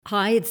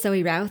Hi, it's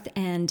Zoe Routh,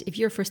 and if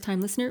you're a first-time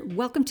listener,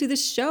 welcome to the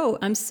show.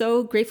 I'm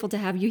so grateful to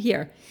have you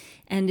here.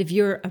 And if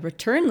you're a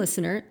return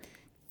listener,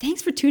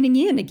 thanks for tuning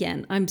in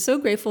again. I'm so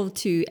grateful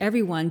to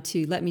everyone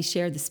to let me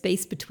share the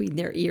space between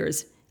their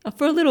ears,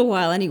 for a little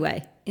while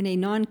anyway, in a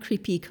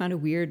non-creepy,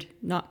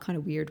 not kind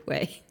of weird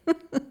way.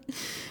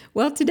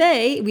 Well,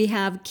 today we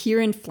have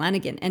Kieran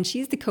Flanagan, and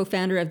she's the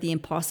co-founder of the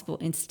Impossible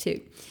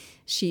Institute.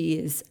 She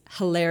is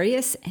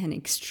hilarious and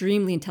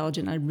extremely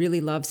intelligent. I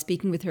really love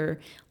speaking with her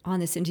on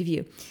this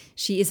interview.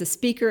 She is a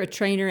speaker, a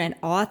trainer, and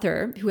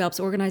author who helps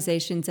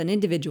organizations and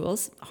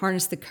individuals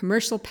harness the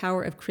commercial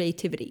power of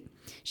creativity.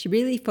 She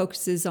really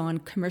focuses on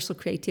commercial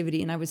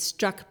creativity, and I was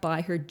struck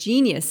by her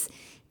genius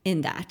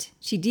in that.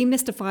 She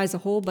demystifies a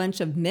whole bunch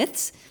of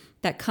myths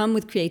that come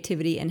with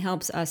creativity and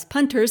helps us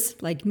punters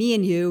like me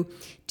and you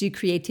do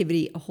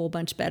creativity a whole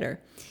bunch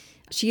better.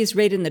 She is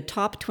rated in the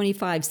top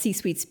 25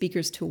 C-suite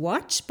speakers to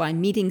watch by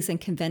Meetings and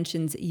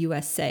Conventions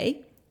USA.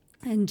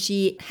 And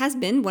she has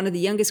been one of the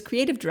youngest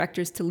creative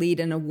directors to lead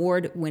an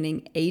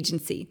award-winning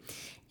agency.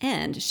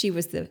 And she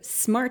was the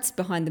smarts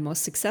behind the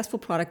most successful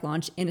product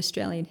launch in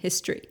Australian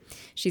history.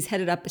 She's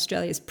headed up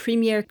Australia's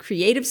premier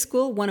creative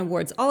school, won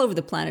awards all over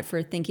the planet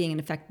for thinking and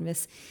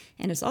effectiveness,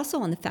 and is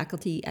also on the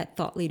faculty at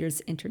Thought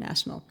Leaders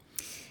International.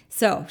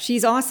 So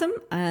she's awesome,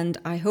 and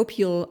I hope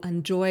you'll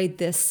enjoy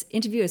this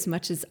interview as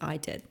much as I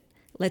did.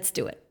 Let's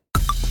do it.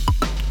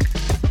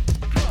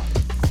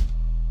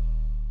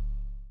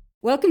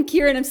 Welcome,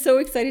 Kieran. I'm so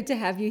excited to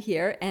have you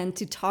here and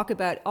to talk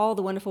about all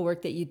the wonderful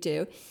work that you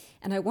do.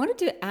 And I wanted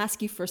to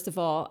ask you, first of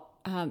all,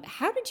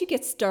 how did you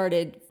get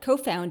started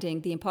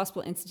co-founding the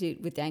Impossible Institute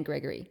with Dan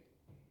Gregory?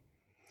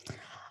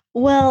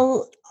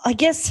 Well, I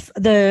guess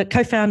the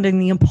co-founding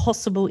the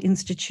Impossible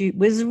Institute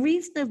was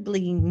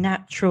reasonably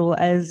natural,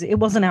 as it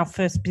wasn't our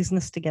first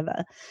business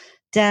together.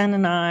 Dan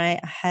and I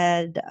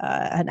had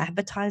an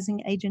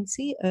advertising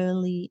agency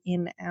early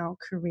in our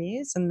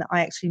careers, and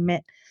I actually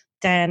met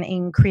Dan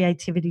in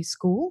creativity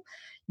school,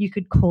 you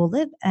could call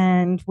it,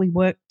 and we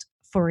worked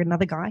for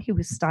another guy who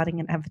was starting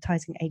an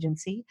advertising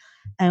agency,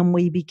 and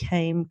we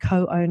became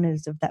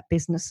co-owners of that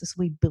business as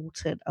we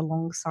built it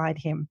alongside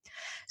him.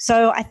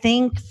 So I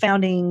think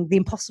founding the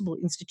Impossible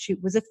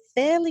Institute was a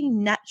fairly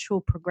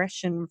natural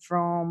progression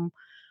from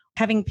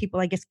having people,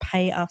 I guess,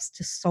 pay us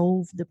to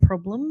solve the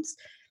problems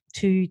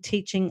to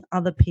teaching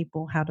other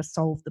people how to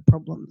solve the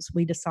problems.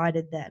 We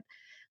decided that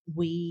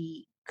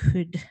we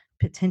could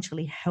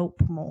potentially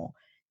help more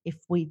if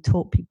we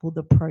taught people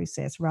the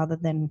process rather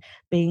than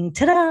being,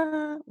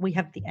 ta-da, we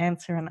have the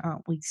answer and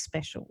aren't we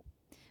special?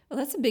 Well,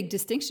 that's a big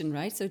distinction,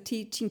 right? So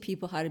teaching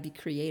people how to be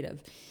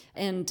creative.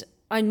 And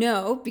I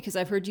know, because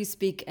I've heard you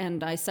speak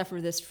and I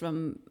suffer this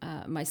from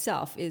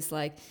myself, is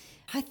like,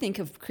 I think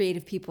of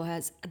creative people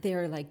as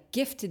they're like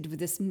gifted with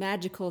this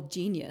magical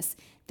genius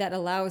that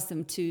allows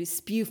them to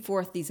spew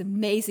forth these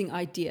amazing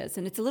ideas.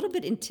 And it's a little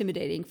bit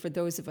intimidating for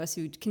those of us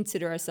who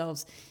consider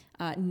ourselves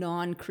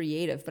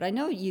non-creative. But I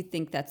know you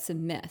think that's a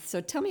myth.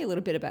 So tell me a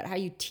little bit about how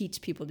you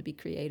teach people to be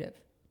creative.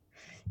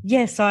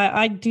 Yes,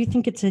 I do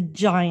think it's a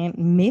giant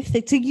myth.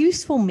 It's a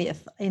useful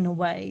myth in a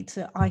way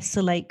to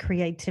isolate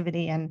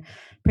creativity and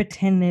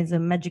pretend there's a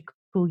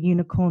magical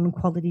unicorn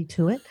quality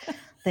to it.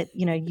 That,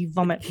 you know, you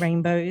vomit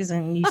rainbows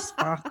and you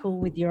sparkle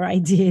with your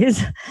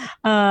ideas.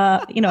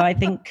 I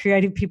think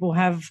creative people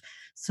have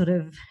sort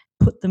of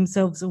put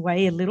themselves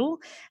away a little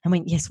and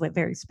went, yes, we're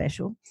very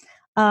special.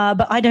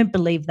 But I don't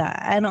believe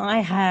that. And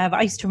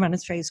I used to run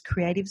Australia's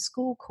creative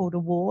school called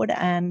Award,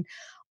 and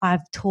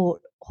I've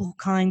taught all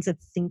kinds of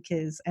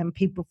thinkers and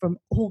people from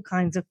all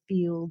kinds of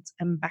fields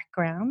and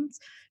backgrounds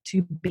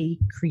to be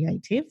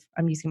creative.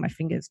 I'm using my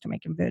fingers to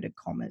make inverted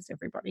commas,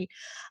 everybody.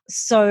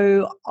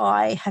 So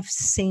I have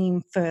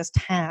seen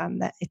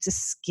firsthand that it's a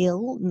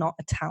skill, not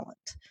a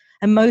talent.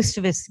 And most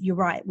of us, you're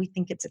right, we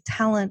think it's a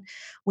talent.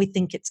 We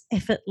think it's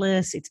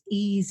effortless, it's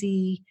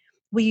easy.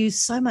 We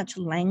use so much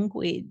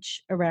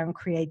language around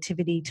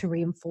creativity to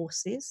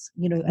reinforce this,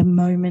 a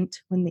moment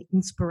when the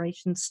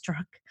inspiration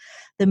struck,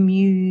 the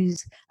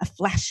muse, a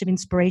flash of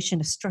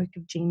inspiration, a stroke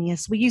of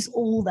genius. We use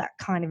all that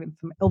kind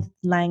of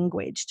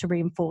language to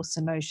reinforce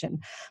the notion.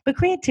 But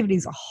creativity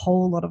is a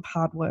whole lot of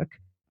hard work.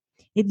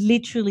 It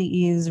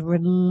literally is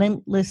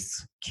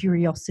relentless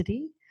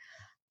curiosity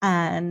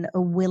and a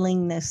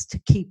willingness to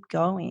keep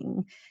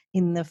going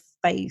in the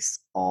face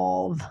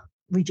of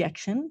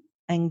rejection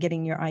and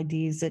getting your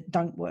ideas that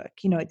don't work.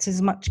 It's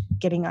as much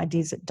getting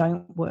ideas that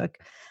don't work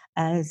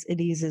as it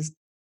is as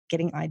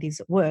getting ideas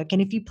that work. And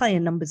if you play a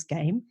numbers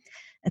game,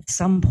 at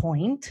some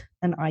point,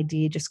 an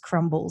idea just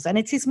crumbles. And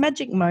it's this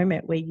magic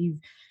moment where you've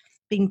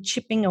been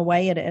chipping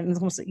away at it and it's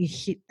almost like you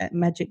hit that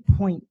magic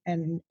point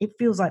and it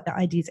feels like the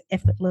idea is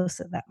effortless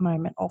at that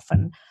moment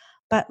often.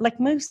 But like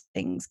most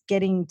things,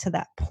 getting to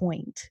that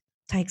point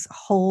takes a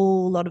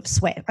whole lot of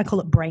sweat. I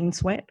call it brain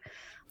sweat.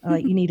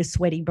 You need a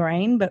sweaty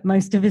brain, but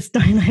most of us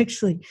don't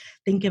actually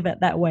think of it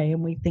that way,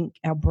 and we think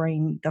our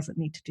brain doesn't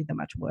need to do that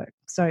much work.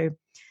 So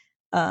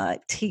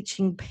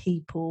teaching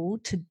people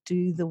to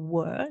do the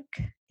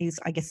work is,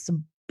 I guess, the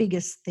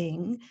biggest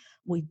thing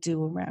we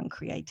do around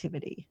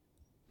creativity.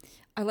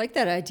 I like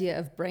that idea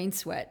of brain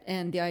sweat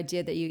and the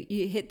idea that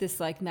you hit this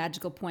like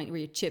magical point where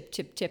you chip,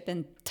 chip, chip,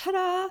 and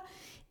ta-da!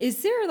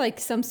 Is there like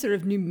some sort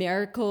of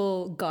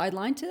numerical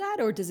guideline to that,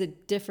 or does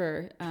it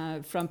differ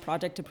from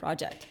project to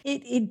project?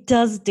 It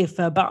does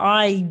differ, but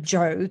I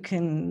joke,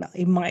 and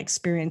in my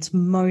experience,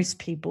 most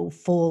people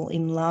fall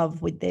in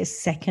love with their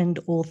second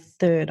or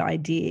third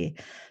idea.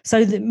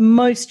 So that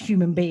most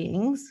human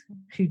beings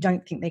who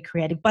don't think they're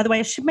creative, by the way,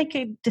 I should make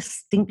a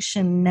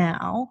distinction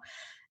now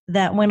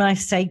that when I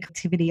say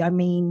creativity, I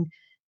mean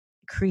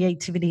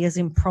creativity as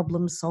in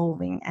problem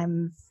solving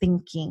and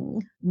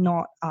thinking,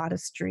 not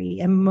artistry.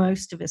 And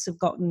most of us have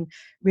gotten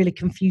really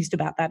confused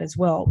about that as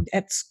well.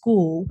 At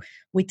school,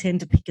 we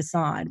tend to pick a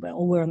side.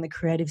 Well, we're on the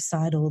creative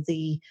side or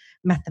the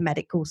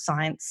mathematical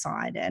science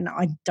side. And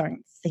I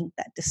don't think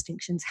that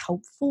distinction's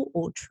helpful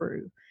or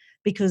true,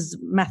 because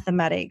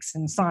mathematics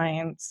and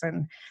science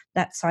and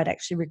that side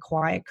actually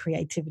require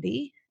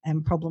creativity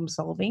and problem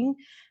solving.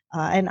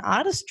 And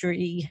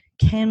artistry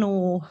can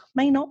or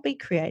may not be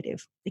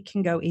creative. It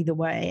can go either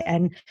way.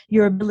 And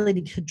your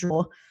ability to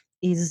draw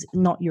is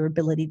not your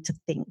ability to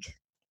think.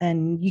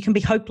 And you can be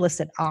hopeless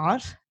at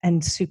art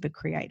and super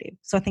creative.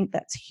 So I think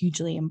that's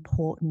hugely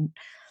important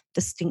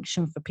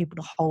distinction for people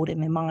to hold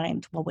in their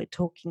mind while we're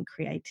talking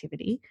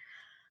creativity.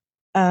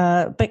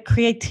 But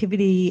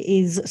creativity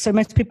is, so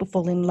most people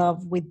fall in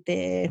love with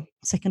their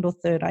second or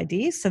third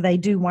ideas. So they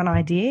do one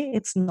idea,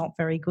 it's not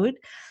very good.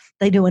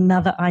 They do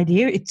another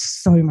idea, it's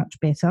so much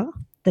better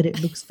that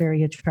it looks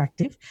very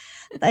attractive.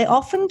 They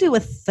often do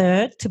a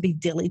third to be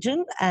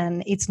diligent,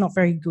 and it's not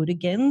very good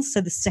again. So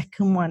the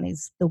second one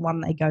is the one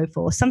they go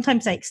for.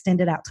 Sometimes they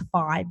extend it out to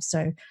 5.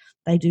 So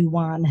they do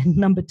 1, and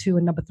number 2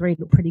 and number 3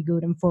 look pretty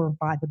good, and 4 and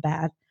 5 are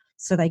bad.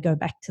 So they go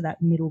back to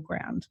that middle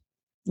ground.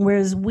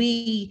 Whereas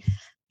we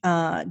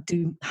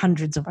do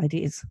hundreds of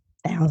ideas,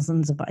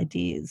 thousands of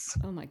ideas.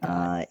 Oh my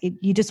God.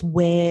 You just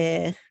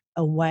wear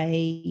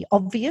away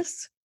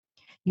obvious.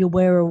 You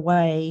wear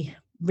away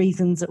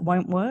reasons that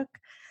won't work.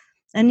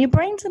 And your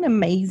brain's an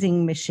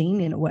amazing machine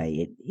in a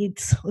way.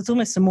 It's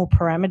almost the more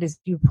parameters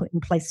you put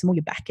in place, the more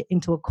you back it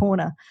into a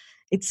corner,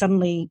 it's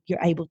suddenly you're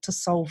able to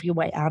solve your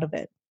way out of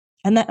it.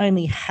 And that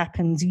only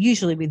happens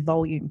usually with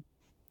volume.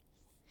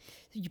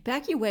 You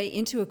back your way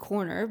into a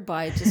corner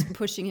by just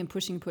pushing and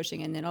pushing,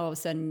 pushing, and then all of a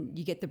sudden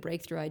you get the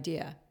breakthrough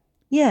idea.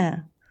 Yeah.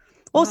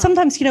 Or Wow.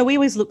 sometimes, we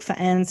always look for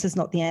answers,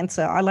 not the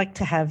answer. I like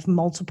to have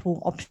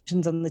multiple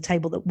options on the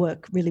table that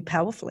work really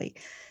powerfully.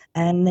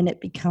 And then it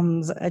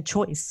becomes a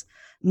choice,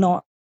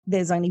 not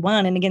there's only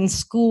one. And again,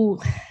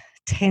 school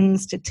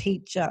tends to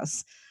teach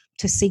us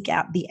to seek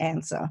out the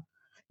answer.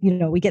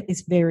 We get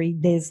this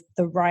there's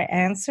the right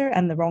answer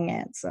and the wrong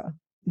answer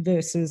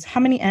versus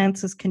how many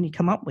answers can you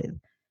come up with?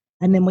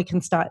 And then we can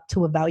start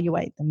to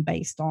evaluate them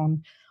based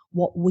on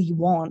what we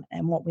want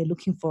and what we're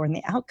looking for and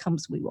the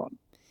outcomes we want.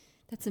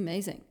 That's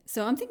amazing.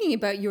 So I'm thinking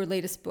about your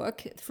latest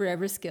book,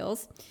 Forever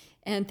Skills,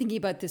 and thinking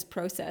about this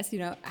process.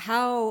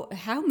 How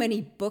many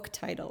book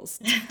titles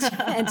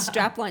and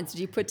straplines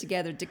did you put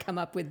together to come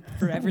up with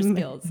Forever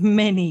Skills?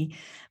 Many.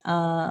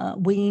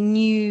 We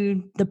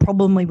knew the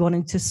problem we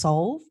wanted to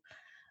solve,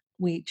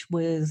 which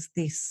was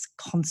this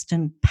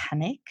constant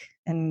panic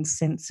and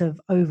sense of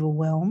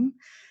overwhelm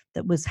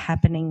that was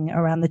happening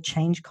around the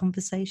change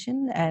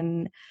conversation.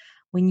 And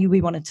we knew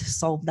we wanted to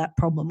solve that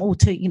problem, or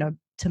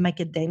to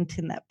make a dent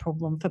in that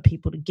problem, for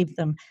people to give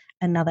them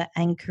another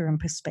anchor and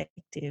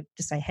perspective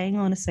to say, hang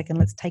on a second,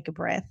 let's take a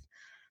breath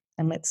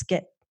and let's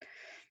get,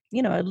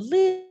 a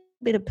little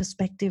bit of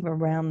perspective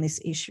around this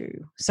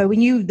issue. So we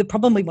knew the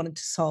problem we wanted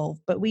to solve,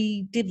 but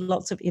we did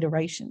lots of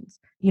iterations.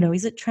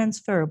 Is it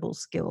transferable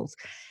skills?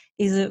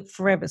 Is it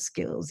forever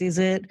skills? Is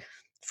it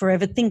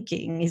forever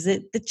thinking? Is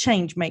it the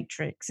change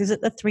matrix? Is it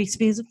the 3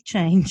 spheres of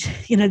change?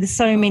 There's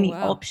so many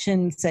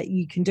options that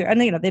you can do. And,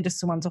 they're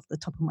just the ones off the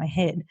top of my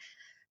head.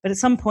 But at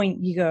some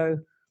point you go,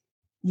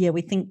 yeah,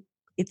 we think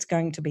it's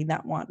going to be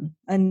that one.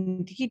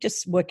 And you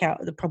just work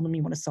out the problem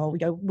you want to solve. You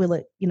go, will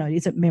it,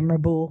 is it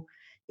memorable?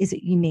 Is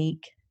it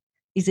unique?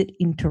 Is it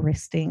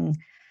interesting?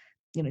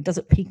 Does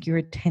it pique your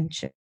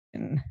attention?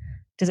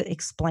 Does it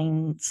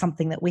explain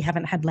something that we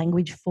haven't had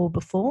language for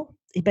before?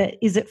 But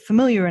is it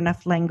familiar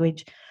enough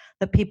language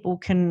that people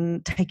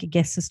can take a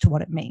guess as to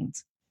what it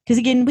means? Because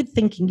again, with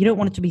thinking, you don't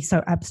want it to be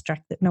so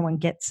abstract that no one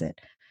gets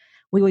it.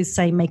 We always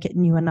say, make it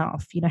new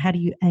enough. How do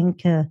you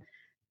anchor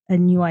a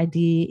new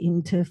idea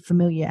into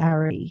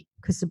familiarity?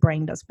 Because the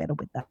brain does better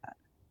with that.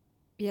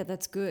 Yeah,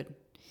 that's good.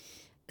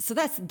 So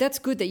that's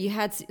good that you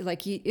had,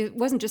 it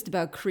wasn't just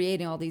about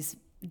creating all these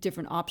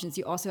different options.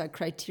 You also had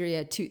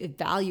criteria to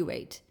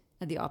evaluate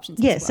the options.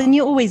 Yes, as well. And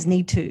you always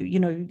need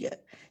to.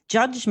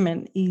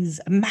 Judgment is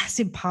a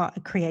massive part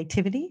of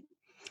creativity,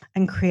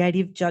 and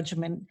creative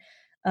judgment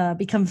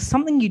becomes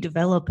something you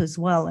develop as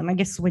well. And I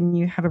guess when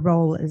you have a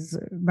role as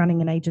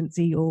running an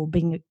agency or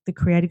being the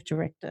creative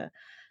director,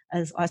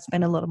 as I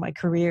spent a lot of my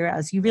career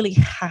as, you really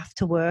have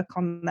to work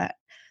on that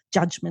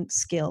judgment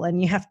skill,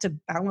 and you have to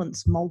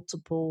balance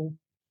multiple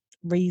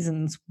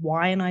reasons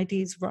why an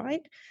idea is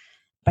right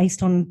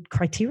based on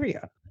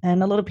criteria.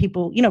 And a lot of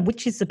people, you know,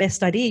 which is the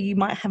best idea? You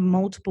might have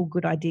multiple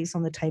good ideas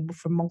on the table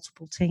from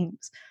multiple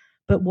teams,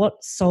 but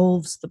what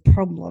solves the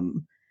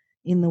problem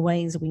in the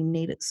ways we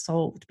need it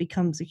solved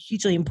becomes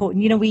hugely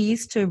important. You know, we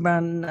used to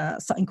run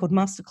something called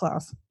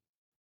Masterclass,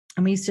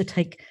 and we used to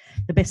take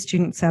the best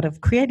students out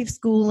of creative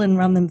school and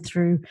run them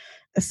through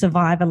a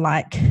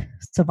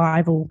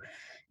survival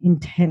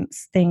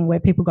intense thing where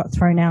people got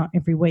thrown out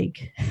every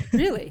week.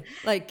 Really?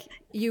 Like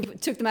you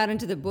took them out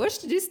into the bush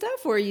to do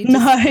stuff, or you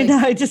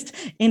just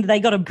they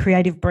got a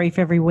creative brief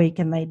every week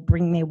and they'd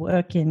bring their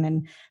work in,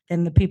 and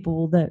then the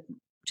people that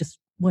just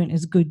weren't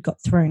as good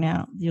got thrown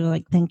out. You're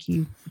like, thank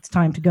you, it's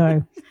time to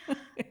go.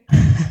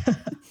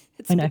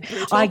 I know.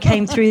 I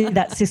came through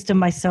that system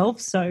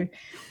myself, so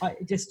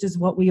it just is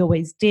what we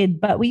always did.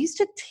 But we used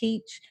to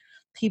teach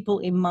people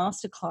in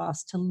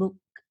masterclass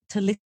to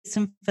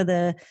listen for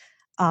the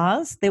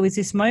R's. There was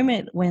this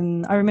moment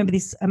when I remember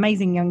this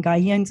amazing young guy.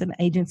 He owns an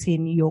agency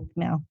in New York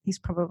now. He's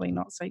probably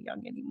not so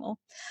young anymore.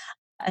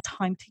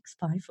 Time ticks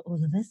by for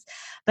all of us.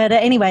 But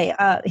anyway,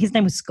 his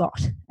name was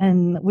Scott.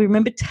 And we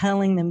remember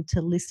telling them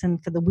to listen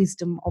for the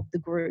wisdom of the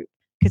group,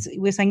 because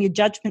we're saying your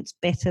judgment's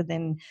better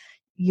than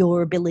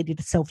your ability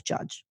to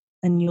self-judge.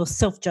 And your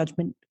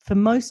self-judgment, for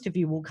most of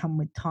you, will come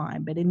with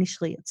time, but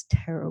initially it's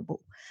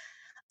terrible.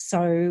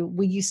 So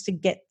we used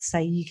to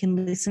say, you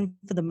can listen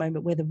for the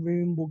moment where the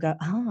room will go,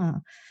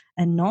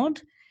 and nod.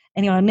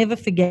 Anyway, I'll never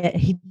forget,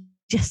 he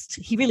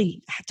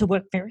really had to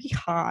work very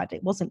hard.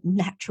 It wasn't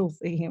natural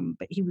for him,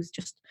 but he was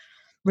just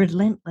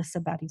relentless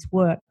about his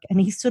work.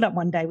 And he stood up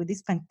one day with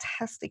this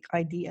fantastic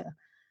idea,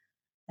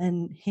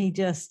 and he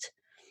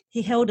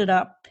held it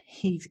up,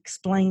 he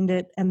explained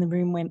it, and the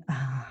room went,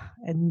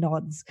 and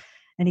nods.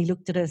 And he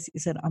looked at us, he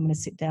said, I'm going to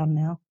sit down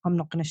now. I'm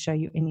not going to show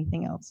you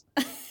anything else.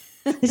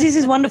 This is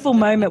this wonderful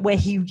moment where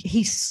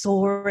he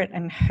saw it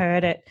and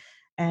heard it.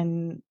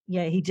 And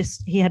yeah,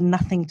 he had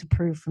nothing to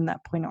prove from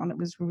that point on. It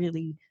was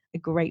really a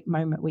great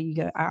moment where you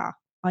go,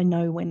 I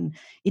know when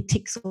it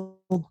ticks all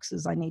the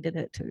boxes I needed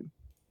it to.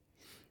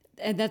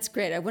 And that's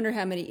great. I wonder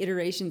how many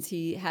iterations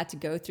he had to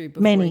go through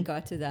before he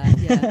got to that.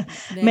 Yeah,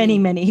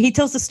 many. He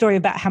tells the story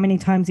about how many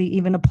times he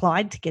even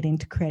applied to get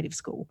into creative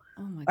school.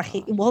 Oh my God.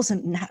 It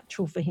wasn't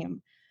natural for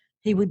him.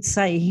 He would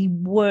say he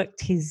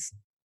worked his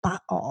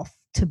butt off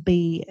to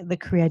be the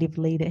creative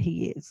leader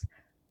he is.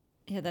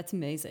 Yeah, that's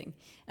amazing.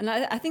 And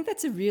I think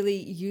that's a really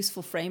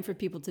useful frame for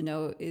people to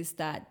know, is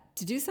that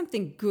to do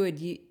something good,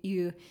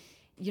 you're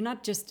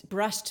not just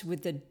brushed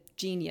with the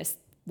genius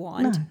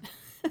wand. No.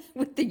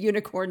 With the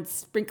unicorn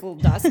sprinkle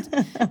dust.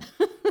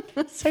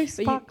 So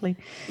sparkly.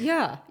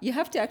 You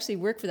have to actually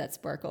work for that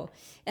sparkle.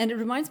 And it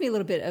reminds me a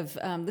little bit of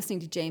listening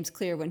to James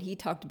Clear when he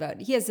talked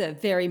about, he has a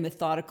very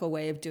methodical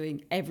way of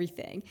doing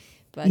everything.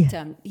 But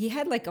he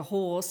had like a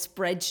whole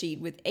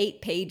spreadsheet with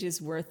 8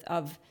 pages worth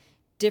of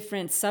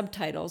different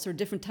subtitles or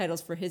different titles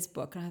for his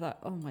book. And I thought,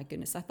 oh my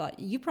goodness,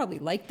 you probably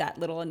liked that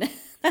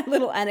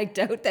little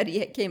anecdote that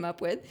he came up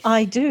with.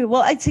 I do.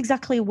 Well, it's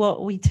exactly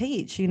what we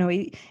teach. You know,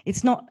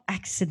 it's not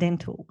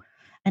accidental.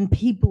 And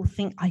people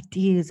think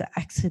ideas are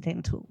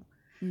accidental.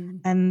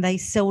 And they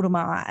seldom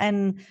are.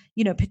 And,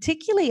 you know,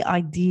 particularly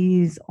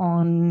ideas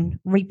on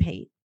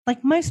repeat.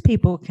 Like most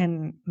people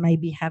can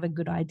maybe have a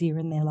good idea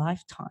in their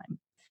lifetime.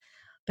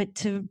 But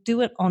to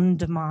do it on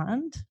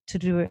demand, to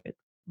do it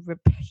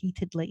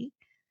repeatedly,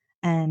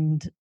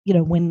 and, you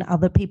know, when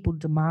other people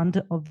demand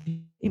it of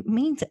you, it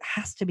means it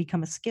has to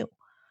become a skill.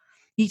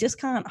 You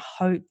just can't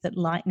hope that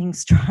lightning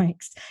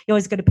strikes. You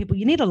always go to people,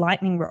 you need a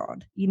lightning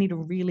rod. You need a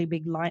really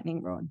big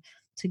lightning rod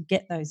to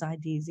get those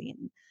ideas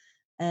in.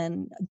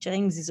 And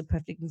James is a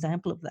perfect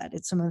example of that.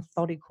 It's a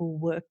methodical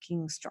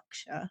working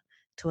structure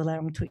to allow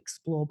him to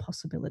explore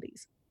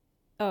possibilities.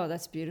 Oh,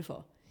 that's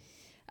beautiful.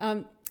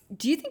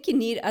 Do you think you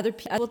need other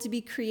people to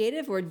be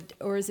creative,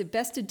 or is it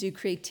best to do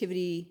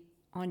creativity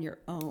on your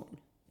own?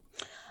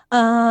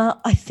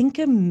 I think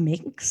a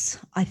mix.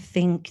 I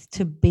think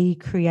to be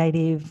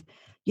creative,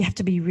 you have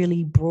to be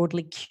really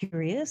broadly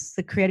curious.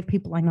 The creative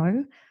people I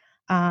know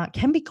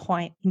can be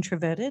quite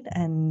introverted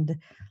and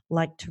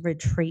like to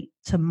retreat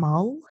to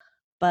mull,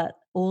 but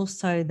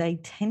also they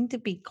tend to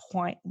be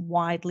quite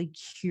widely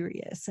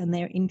curious, and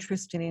they're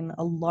interested in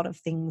a lot of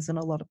things and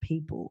a lot of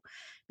people,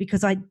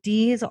 because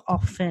ideas are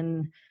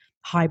often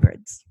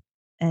hybrids.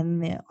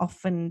 And they're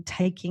often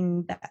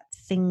taking that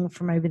thing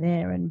from over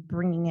there and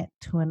bringing it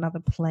to another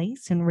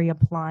place and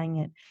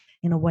reapplying it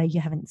in a way you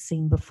haven't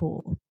seen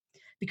before.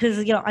 Because,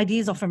 you know,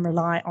 ideas often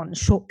rely on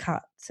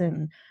shortcuts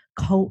and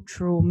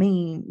cultural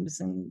memes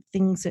and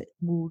things that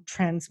will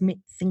transmit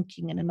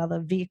thinking in another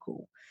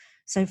vehicle.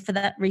 So for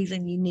that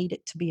reason, you need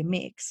it to be a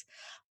mix.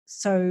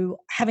 So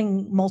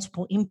having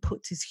multiple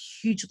inputs is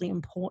hugely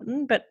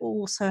important, but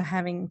also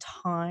having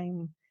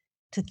time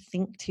to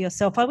think to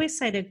yourself. I always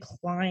say to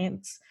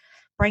clients,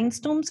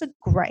 brainstorms are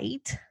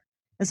great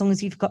as long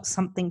as you've got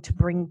something to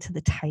bring to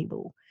the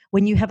table.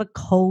 When you have a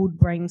cold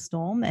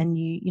brainstorm, and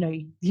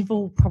you've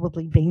all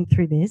probably been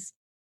through this,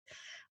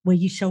 where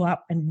you show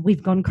up and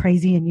we've gone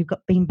crazy and you've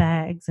got bean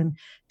bags and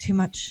too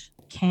much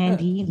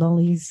candy,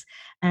 lollies,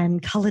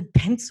 and coloured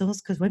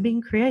pencils, because we're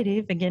being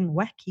creative, again,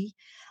 wacky,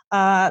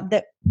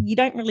 that you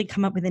don't really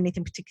come up with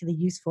anything particularly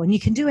useful. And you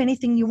can do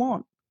anything you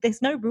want.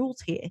 There's no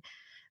rules here.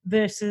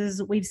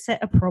 Versus we've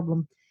set a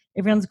problem.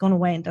 Everyone's gone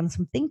away and done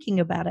some thinking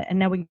about it. And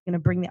now we're going to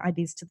bring the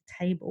ideas to the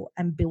table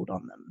and build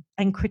on them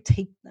and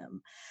critique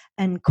them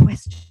and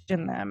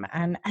question them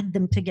and add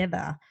them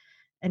together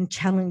and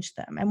challenge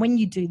them. And when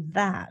you do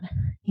that,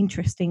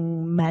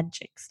 interesting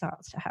magic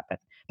starts to happen.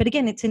 But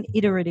again, it's an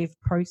iterative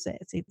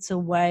process. It's a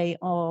way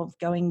of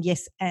going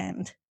yes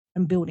and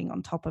building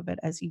on top of it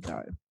as you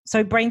go.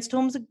 So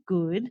brainstorms are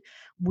good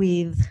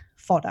with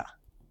fodder.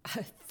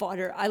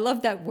 Fodder. I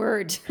love that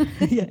word.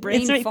 Yeah,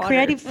 Brain it's fodder.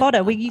 Creative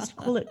fodder. We used to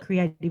call it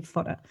creative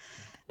fodder.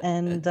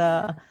 And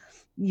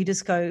you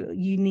just go,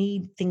 you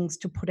need things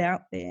to put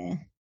out there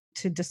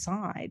to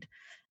decide,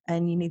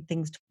 and you need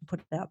things to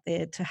put out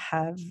there to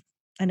have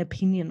an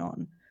opinion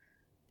on.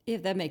 Yeah,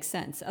 that makes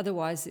sense.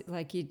 Otherwise,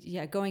 like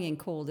going in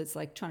cold, it's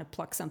like trying to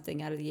pluck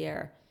something out of the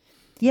air.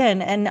 Yeah,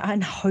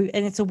 and hope,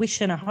 and it's a wish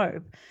and a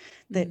hope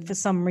that for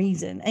some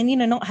reason, and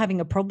not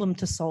having a problem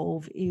to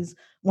solve is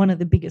one of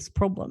the biggest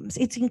problems.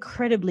 It's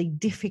incredibly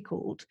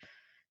difficult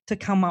to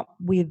come up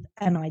with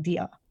an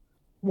idea.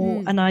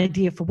 Well, an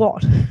idea for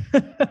what?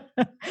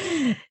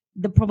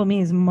 The problem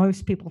is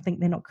most people think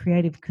they're not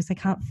creative because they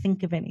can't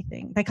think of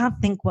anything. They can't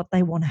think what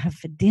they want to have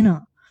for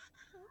dinner.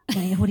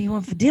 What do you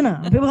want for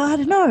dinner? People, I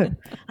don't know.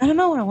 I don't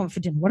know what I want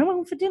for dinner. What do I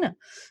want for dinner?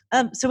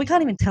 So we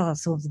can't even tell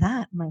ourselves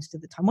that most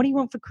of the time. What do you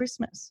want for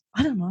Christmas?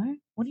 I don't know.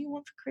 What do you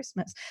want for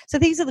Christmas? So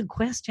these are the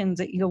questions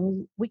that you go,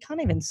 well, we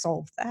can't even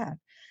solve that.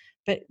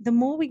 But the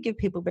more we give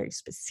people very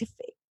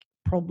specific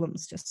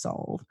problems to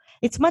solve,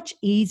 it's much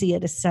easier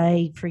to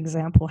say, for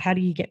example, how do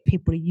you get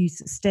people to use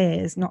the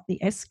stairs, not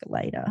the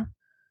escalator,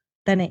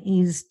 than it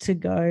is to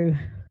go,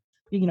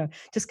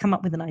 just come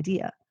up with an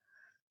idea.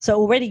 So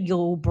already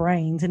your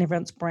brains and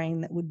everyone's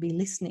brain that would be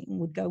listening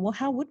would go, well,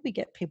 how would we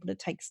get people to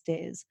take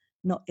stairs,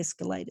 not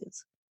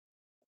escalators?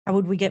 How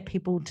would we get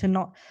people to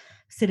not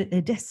sit at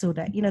their desks all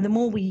day? The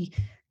more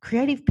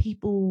creative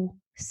people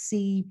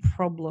see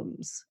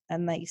problems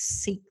and they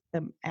seek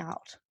them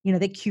out.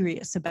 They're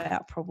curious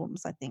about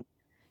problems, I think.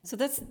 So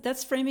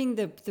that's framing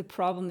the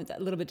problem a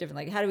little bit different.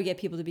 Like, how do we get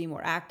people to be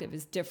more active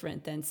is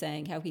different than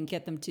saying how we can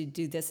get them to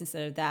do this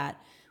instead of that,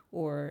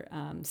 or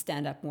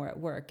stand up more at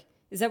work.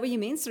 Is that what you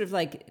mean? Sort of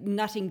like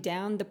nutting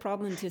down the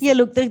problem to... Yeah,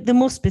 look, the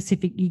more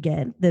specific you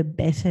get, the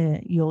better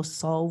your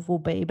solve will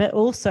be. But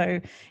also,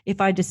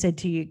 if I just said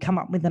to you, come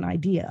up with an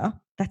idea,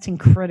 that's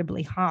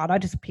incredibly hard. I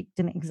just picked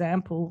an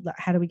example that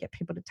how do we get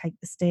people to take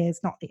the stairs,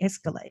 not the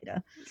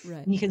escalator?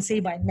 Right. And you can see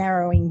by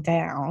narrowing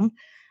down,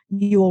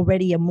 you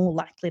already are more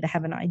likely to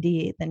have an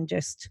idea than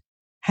just,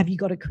 have you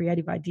got a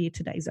creative idea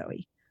today,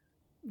 Zoe?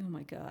 Oh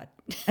my God.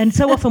 And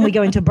so often we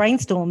go into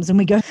brainstorms and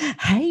we go,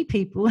 hey,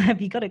 people,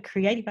 have you got a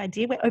creative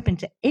idea? We're open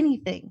to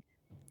anything.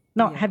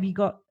 Not have you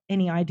got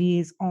any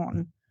ideas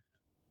on?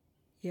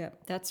 Yeah,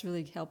 that's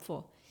really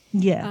helpful.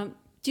 Yeah.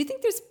 Do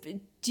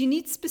you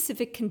need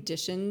specific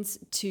conditions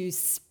to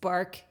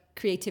spark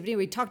creativity?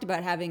 We talked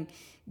about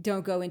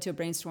don't go into a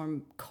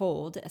brainstorm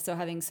cold. So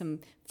having some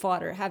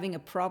fodder, having a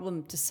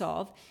problem to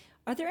solve.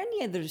 Are there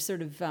any other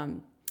sort of,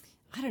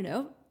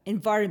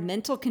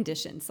 environmental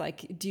conditions?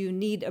 Like, do you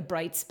need a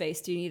bright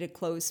space? Do you need a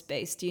closed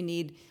space? Do you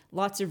need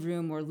lots of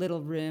room or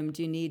little room?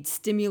 Do you need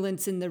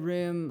stimulants in the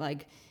room,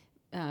 like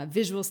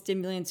visual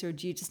stimulants, or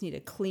do you just need a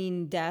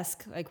clean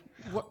desk? Like,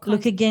 what?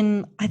 Look,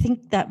 again, I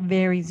think that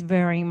varies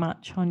very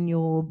much on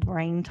your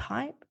brain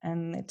type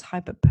and the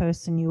type of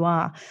person you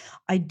are.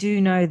 I do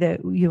know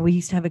that we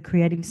used to have a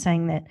creative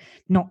saying that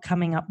not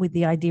coming up with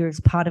the idea is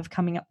part of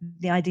coming up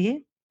with the idea.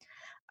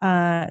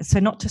 So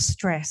not to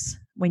stress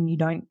when you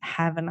don't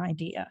have an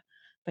idea,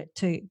 but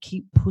to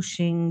keep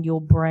pushing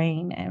your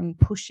brain and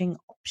pushing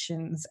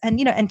options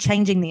and, and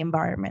changing the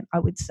environment, I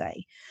would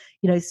say.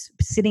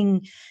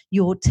 Sitting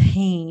your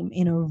team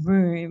in a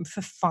room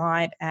for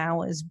 5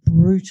 hours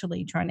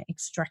brutally trying to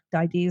extract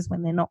ideas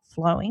when they're not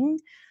flowing.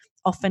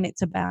 Often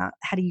it's about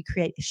how do you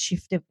create a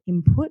shift of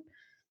input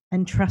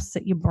and trust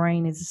that your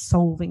brain is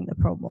solving the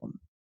problem.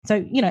 So,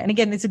 and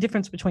again, there's a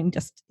difference between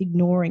just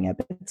ignoring it.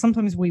 But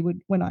sometimes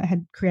when I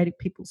had creative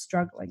people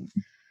struggling,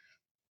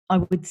 I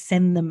would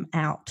send them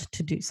out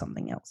to do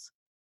something else.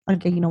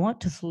 I'd go, you know what,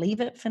 just leave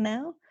it for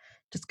now.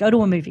 Just go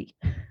to a movie.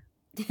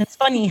 It's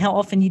funny how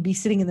often you'd be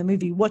sitting in the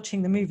movie,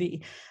 watching the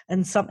movie,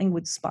 and something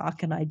would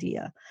spark an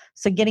idea.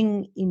 So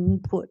getting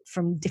input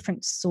from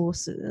different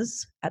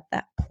sources at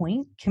that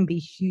point can be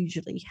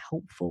hugely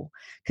helpful,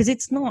 because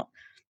it's not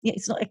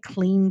a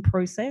clean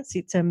process.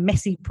 It's a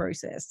messy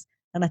process.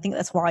 And I think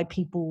that's why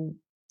people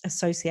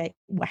associate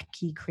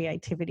wacky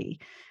creativity,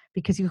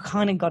 because you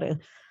kind of got to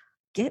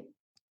get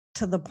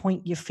to the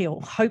point you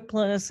feel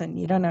hopeless and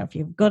you don't know if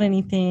you've got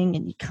anything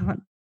and you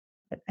can't,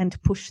 and to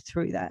push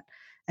through that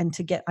and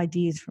to get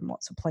ideas from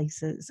lots of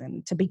places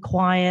and to be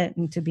quiet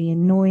and to be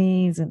in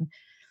noise and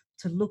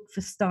to look for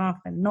stuff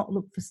and not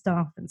look for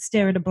stuff and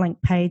stare at a blank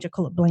page. I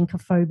call it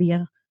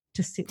blankophobia,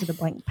 to sit with a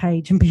blank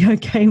page and be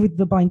okay with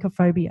the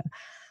blankophobia.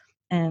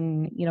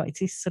 And, it's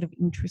this sort of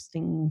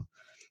interesting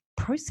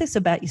process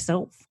about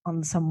yourself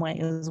on some way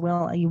as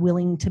well. Are you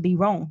willing to be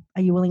wrong?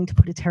 Are you willing to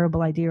put a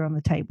terrible idea on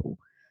the table?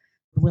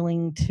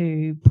 Willing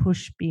to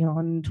push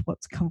beyond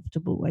what's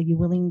comfortable? Are you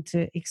willing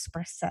to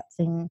express that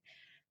thing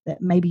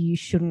that maybe you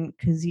shouldn't,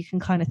 because you can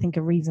kind of think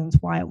of reasons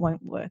why it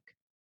won't work?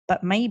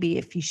 But maybe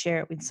if you share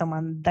it with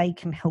someone, they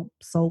can help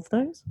solve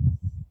those.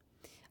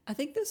 I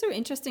think those are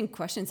interesting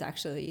questions,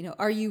 actually.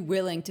 Are you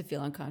willing to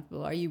feel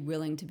uncomfortable? Are you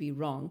willing to be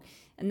wrong?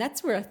 And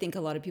that's where I think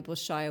a lot of people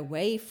shy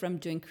away from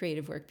doing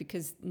creative work,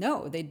 because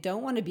no, they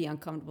don't want to be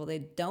uncomfortable. They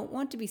don't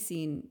want to be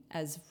seen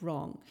as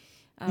wrong.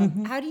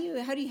 How do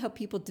you help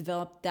people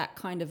develop that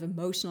kind of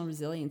emotional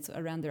resilience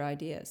around their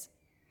ideas?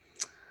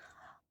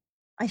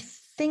 I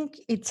think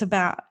it's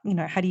about,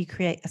 how do you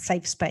create a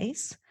safe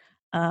space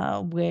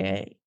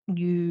where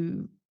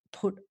you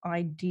put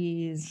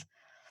ideas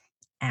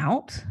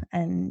out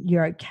and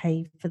you're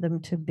okay for them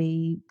to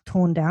be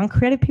torn down.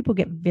 Creative people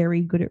get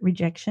very good at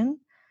rejection.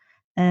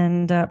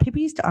 And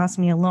people used to ask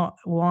me a lot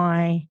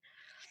why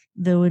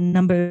the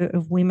number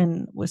of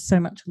women was so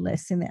much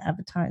less in the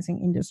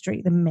advertising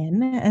industry than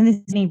men. And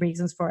there's many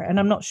reasons for it. And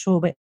I'm not sure,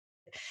 but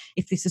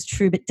if this is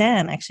true, but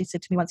Dan actually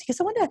said to me once, he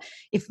goes, I wonder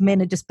if men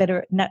are just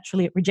better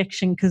naturally at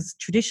rejection, because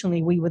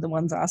traditionally we were the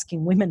ones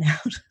asking women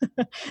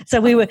out.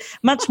 So we were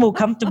much more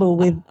comfortable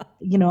with,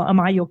 am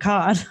I your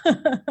card?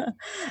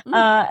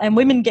 And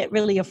women get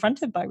really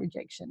affronted by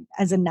rejection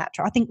as a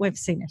natural. I think we've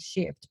seen a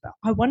shift, but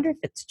I wonder if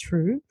it's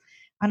true.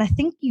 And I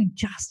think you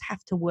just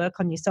have to work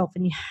on yourself,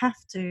 and you have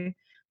to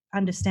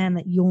understand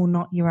that you're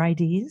not your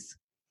ideas.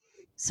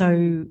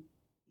 So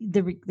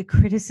the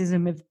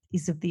criticism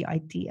is of the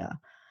idea.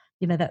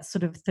 That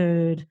sort of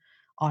third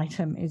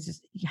item is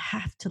just, you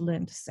have to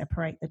learn to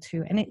separate the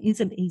two. And it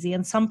isn't easy.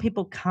 And some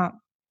people can't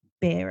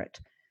bear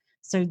it.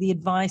 So the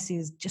advice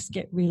is just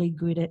get really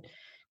good at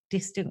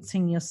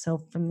distancing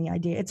yourself from the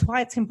idea. It's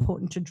why it's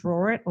important to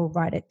draw it or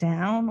write it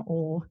down,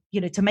 or,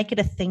 to make it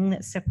a thing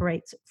that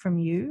separates it from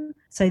you.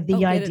 So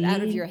the idea, get it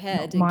out of your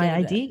head, not my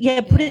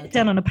idea. Put it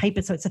down on a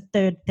paper so it's a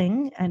third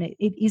thing and it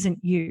isn't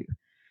you.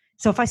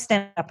 So if I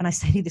stand up and I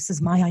say, this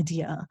is my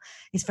idea,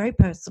 it's very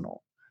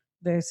personal,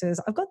 versus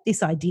I've got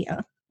this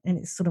idea and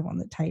it's sort of on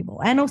the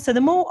table. And also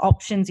the more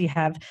options you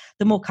have,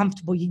 the more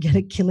comfortable you get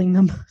at killing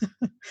them.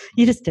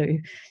 You just do.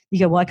 You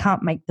go, well, I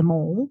can't make them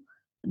all.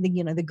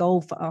 The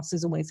goal for us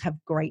is always have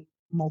great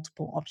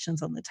multiple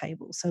options on the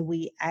table. So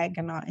we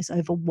agonize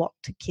over what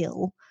to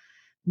kill,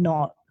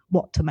 not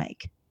what to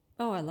make.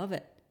 Oh, I love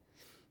it.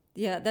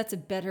 Yeah, that's a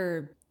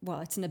better,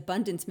 it's an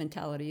abundance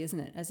mentality, isn't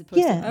it? As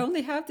opposed to, I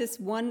only have this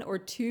one or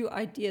two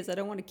ideas. I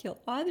don't want to kill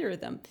either of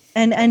them.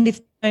 And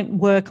if they don't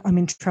work, I'm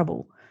in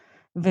trouble.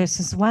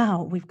 Versus,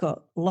 wow, we've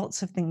got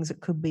lots of things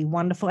that could be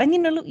wonderful. And,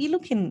 you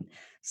look in,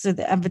 so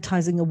the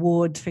advertising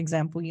awards, for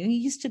example, you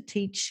used to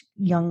teach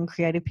young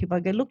creative people, I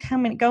go,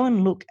 go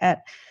and look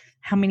at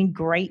how many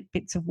great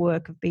bits of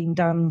work have been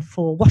done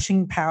for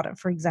washing powder,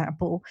 for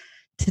example,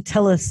 to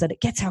tell us that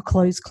it gets our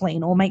clothes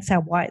clean or makes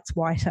our whites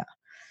whiter.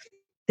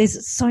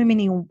 There's so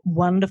many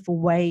wonderful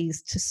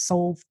ways to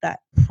solve that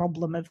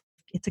problem of,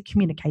 it's a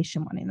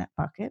communication one in that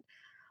bucket.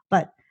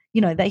 But,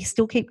 they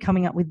still keep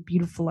coming up with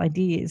beautiful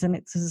ideas, and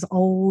it's as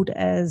old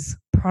as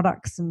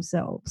products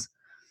themselves.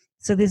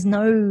 So there's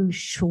no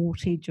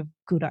shortage of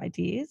good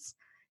ideas.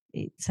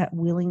 It's that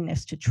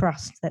willingness to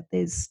trust that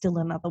there's still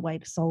another way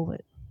to solve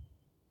it.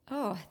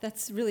 Oh,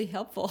 that's really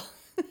helpful.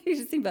 You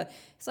just think about it.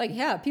 It's like,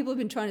 people have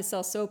been trying to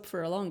sell soap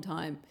for a long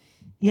time.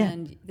 Yeah.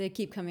 And they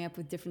keep coming up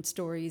with different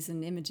stories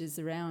and images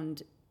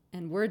around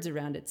and words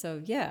around it.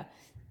 So,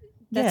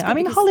 I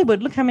mean,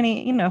 Hollywood, look how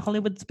many,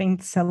 Hollywood's been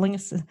selling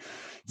us the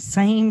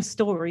same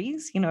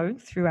stories,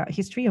 throughout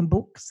history and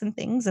books and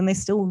things. And there's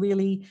still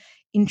really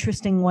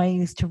interesting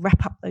ways to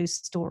wrap up those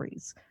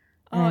stories.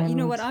 You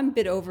know what? I'm a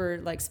bit over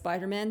like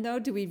Spider-Man, though.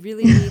 Do we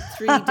really need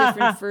 3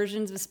 different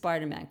versions of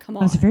Spider-Man? Come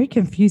on. That's very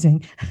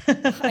confusing.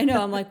 I know.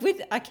 I'm like,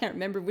 I can't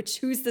remember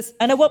who's this.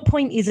 And at what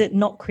point is it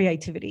not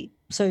creativity?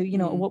 So,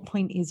 at what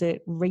point is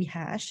it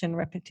rehash and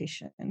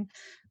repetition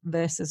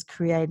versus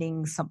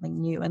creating something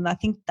new? And I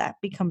think that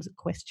becomes a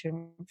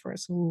question for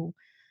us all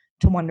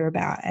to wonder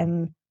about.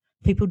 And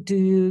people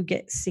do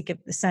get sick of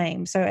the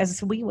same. So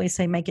as we always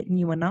say, make it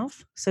new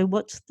enough. So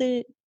what's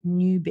the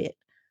new bit?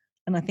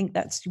 And I think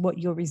that's what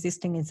you're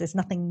resisting, is there's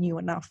nothing new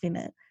enough in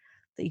it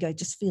that you go,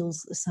 just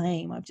feels the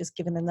same. I've just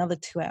given another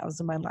 2 hours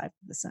of my life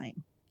the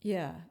same.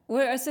 Yeah.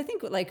 Whereas I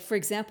think, like, for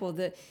example,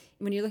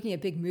 when you're looking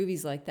at big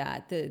movies like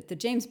that, the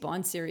James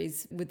Bond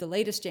series with the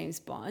latest James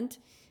Bond,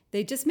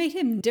 they just made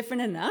him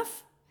different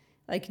enough,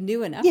 like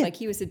new enough. Yeah. Like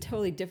he was a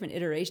totally different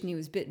iteration. He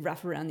was a bit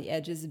rough around the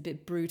edges, a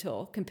bit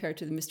brutal compared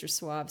to the Mr.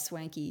 Suave,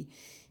 swanky,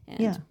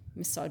 and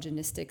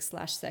misogynistic /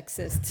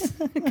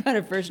 sexist kind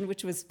of version,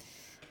 which was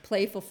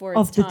playful for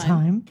its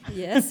time.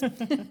 Yes.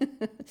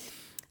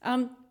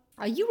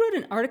 You wrote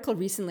an article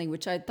recently,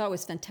 which I thought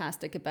was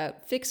fantastic,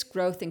 about fixed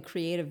growth and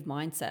creative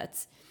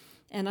mindsets.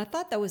 And I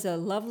thought that was a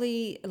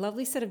lovely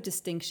set of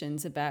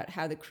distinctions about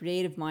how the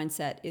creative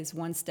mindset is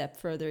one step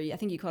further. I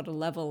think you called it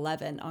level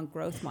 11 on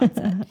growth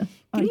mindset.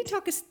 Can you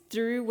talk us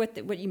through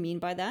what you mean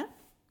by that?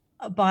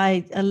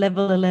 By a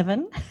level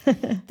 11?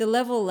 The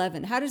level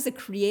 11, how does the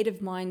creative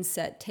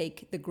mindset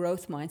take the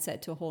growth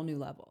mindset to a whole new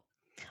level?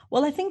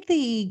 Well, I think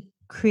the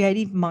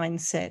creative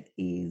mindset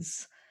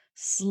is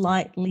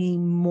slightly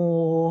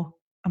more,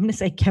 I'm going to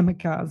say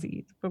kamikaze.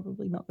 It's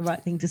probably not the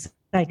right thing to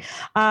say,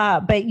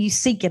 but you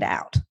seek it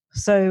out.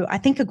 So I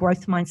think a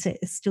growth mindset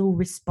is still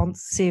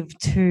responsive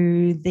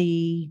to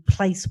the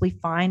place we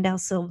find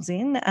ourselves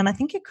in. And I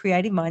think a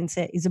creative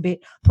mindset is a bit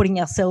putting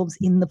ourselves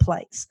in the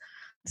place.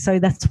 So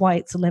that's why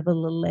it's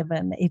level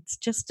 11. It's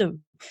just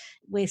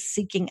we're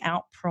seeking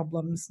out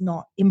problems,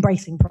 not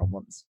embracing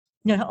problems.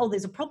 Oh,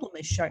 there's a problem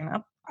that's showing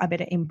up. I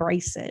better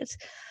embrace it.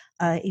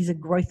 Is a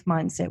growth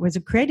mindset. Whereas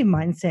a creative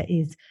mindset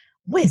is,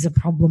 where's a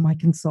problem I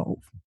can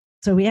solve?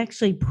 So we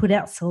actually put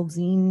ourselves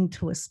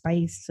into a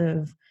space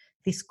of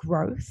this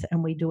growth,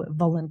 and we do it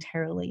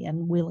voluntarily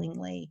and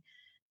willingly.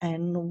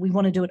 And we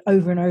want to do it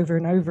over and over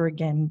and over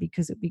again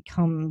because it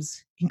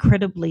becomes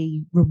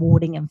incredibly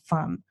rewarding and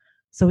fun.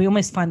 So we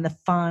almost find the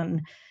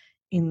fun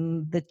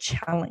in the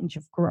challenge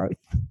of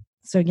growth.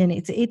 So again,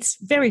 it's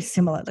very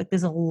similar. Like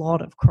there's a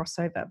lot of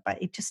crossover,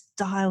 but it just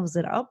dials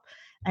it up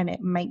and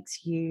it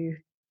makes you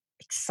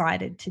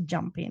excited to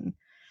jump in.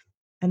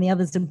 And the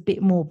other's a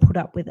bit more put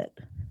up with it.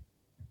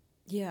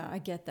 Yeah, I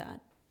get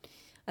that.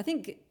 I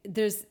think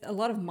there's a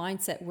lot of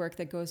mindset work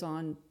that goes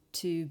on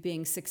to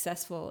being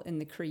successful in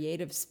the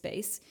creative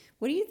space.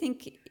 What do you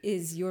think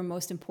is your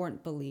most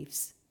important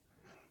beliefs?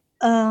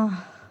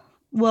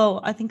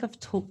 Well, I think I've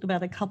talked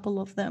about a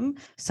couple of them.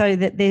 So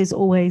that there's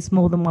always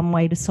more than one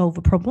way to solve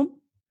a problem.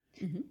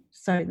 Mm-hmm.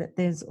 So that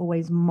there's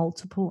always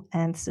multiple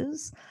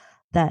answers,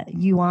 that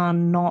you are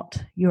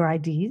not your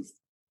ideas.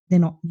 They're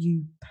not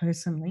you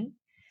personally.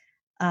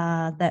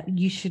 That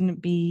you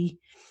shouldn't be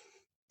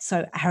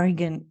so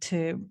arrogant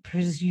to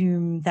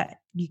presume that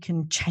you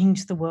can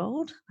change the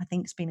world. I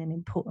think it's been an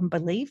important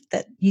belief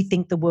that you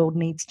think the world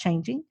needs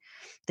changing,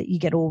 that you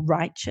get all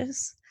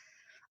righteous,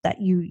 that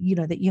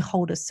that you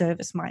hold a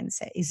service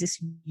mindset. Is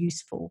this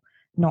useful?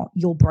 Not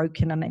you're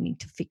broken and I need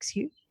to fix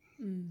you.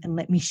 And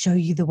let me show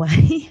you the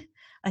way.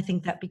 I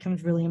think that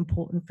becomes really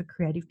important for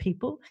creative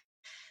people,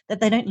 that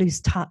they don't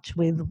lose touch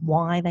with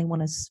why they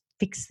want to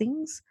fix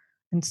things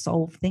and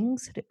solve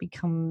things. That it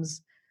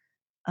becomes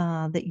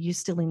that you're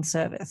still in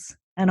service,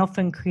 and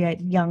often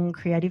create young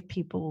creative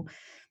people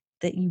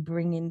that you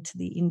bring into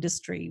the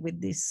industry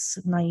with this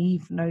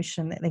naive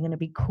notion that they're going to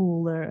be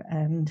cooler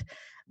and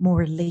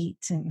more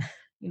elite and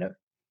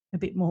a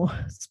bit more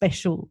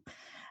special.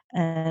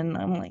 And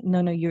I'm like,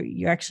 no,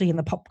 you're actually in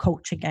the pop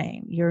culture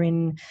game. You're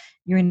in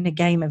the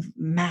game of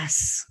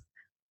mass,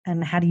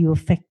 and how do you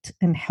affect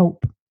and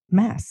help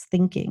mass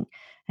thinking,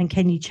 and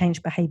can you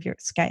change behavior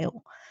at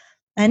scale?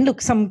 And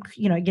look,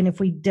 again, if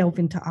we delve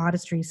into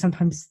artistry,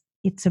 sometimes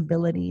its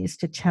ability is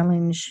to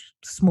challenge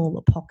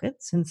smaller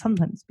pockets and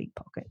sometimes big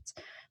pockets.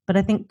 But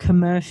I think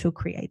commercial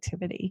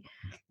creativity,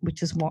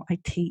 which is what I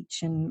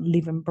teach and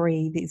live and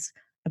breathe, is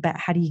about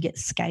how do you get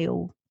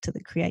scale to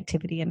the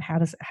creativity and how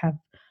does it have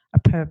a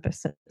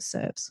purpose that it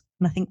serves.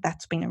 And I think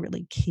that's been a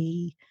really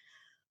key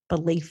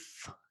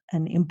belief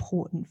and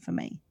important for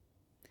me.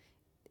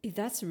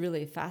 That's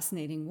really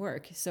fascinating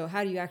work. So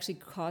how do you actually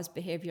cause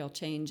behavioral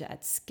change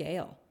at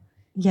scale?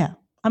 Yeah.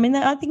 I mean,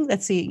 I think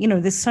that's it.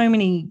 There's so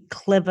many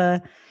clever,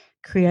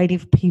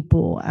 creative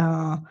people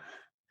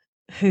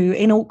who,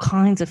 in all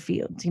kinds of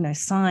fields,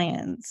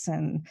 science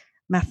and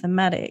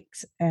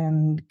mathematics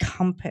and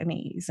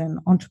companies and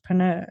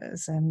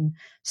entrepreneurs and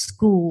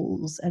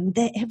schools, and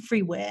they're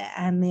everywhere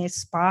and they're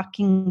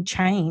sparking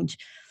change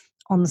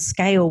on the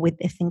scale with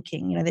their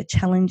thinking. They're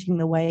challenging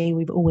the way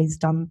we've always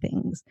done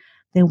things.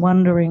 They're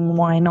wondering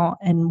why not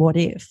and what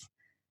if.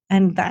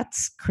 And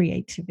that's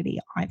creativity,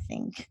 I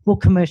think. Well,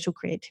 commercial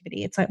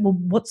creativity. It's like, well,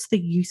 what's the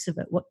use of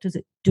it? What does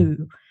it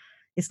do?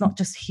 It's not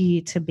just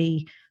here to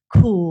be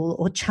cool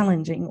or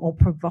challenging or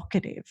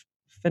provocative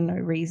for no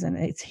reason.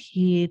 It's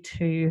here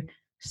to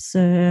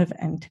serve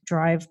and to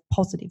drive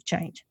positive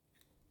change.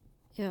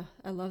 Yeah,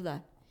 I love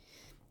that.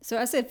 So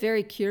as a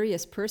very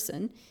curious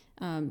person,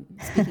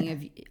 speaking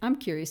of, I'm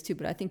curious too,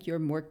 but I think you're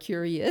more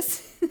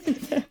curious.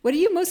 What are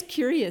you most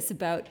curious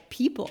about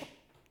people?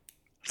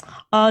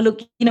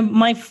 Look,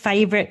 my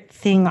favorite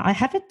thing, I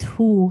have a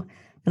tool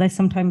that I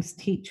sometimes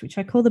teach, which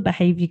I call the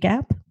behavior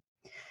gap.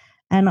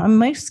 And I'm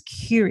most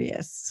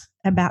curious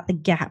about the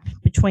gap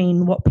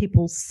between what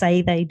people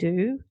say they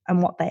do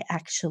and what they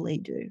actually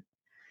do.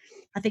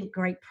 I think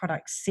great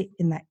products sit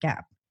in that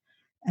gap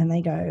and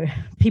they go,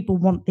 people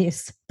want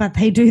this, but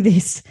they do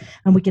this,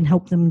 and we can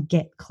help them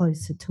get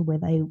closer to where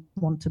they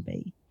want to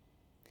be.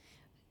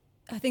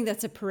 I think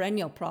that's a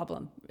perennial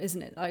problem,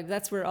 isn't it? Like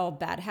that's where all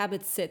bad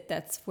habits sit.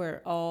 That's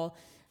where all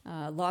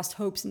lost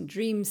hopes and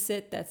dreams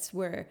sit. That's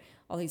where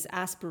all these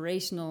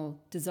aspirational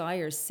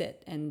desires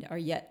sit and are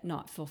yet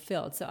not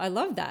fulfilled. So I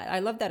love that. I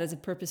love that as a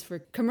purpose for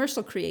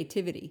commercial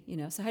creativity,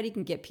 So how do you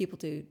can get people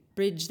to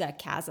bridge that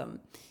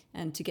chasm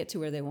and to get to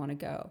where they want to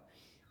go?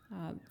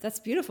 That's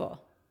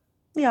beautiful.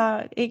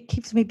 Yeah, it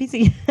keeps me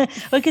busy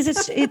because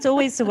it's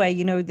always the way,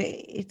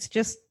 it's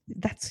just,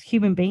 that's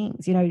human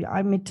beings.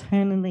 I'm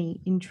eternally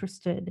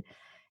interested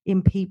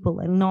in people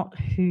and not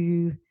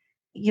who,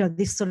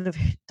 this sort of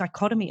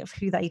dichotomy of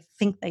who they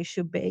think they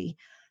should be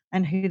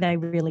and who they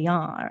really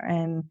are.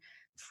 And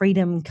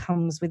freedom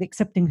comes with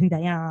accepting who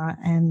they are,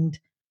 and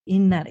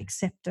in that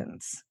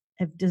acceptance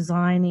of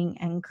designing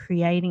and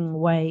creating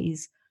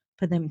ways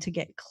for them to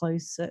get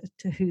closer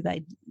to who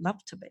they'd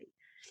love to be.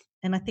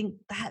 And I think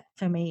that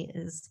for me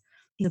is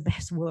the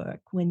best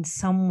work, when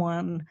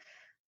someone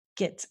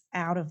gets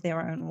out of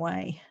their own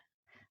way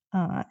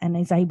and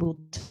is able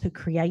to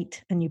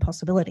create a new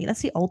possibility.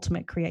 That's the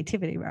ultimate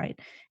creativity, right?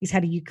 Is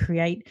how do you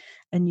create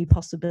a new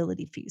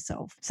possibility for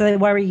yourself? So they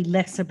worry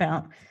less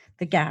about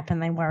the gap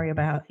and they worry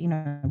about,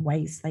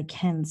 ways they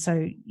can.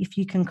 So if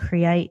you can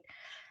create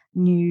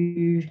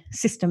new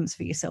systems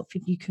for yourself,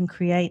 if you can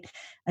create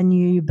a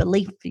new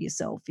belief for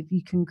yourself, if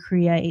you can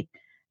create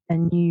a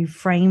new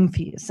frame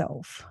for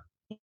yourself,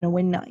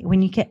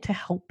 when you get to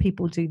help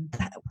people do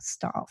that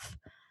stuff,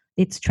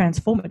 it's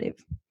transformative.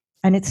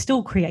 And it's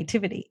still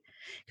creativity,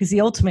 because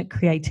the ultimate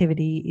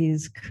creativity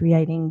is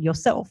creating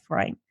yourself,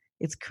 right?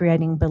 It's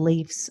creating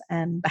beliefs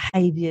and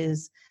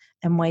behaviors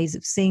and ways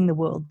of seeing the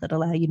world that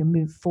allow you to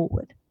move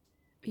forward.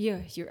 Yeah,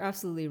 you're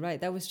absolutely right.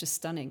 That was just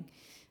stunning.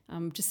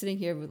 I'm just sitting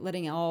here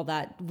letting all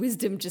that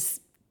wisdom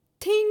just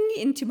ting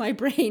into my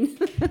brain.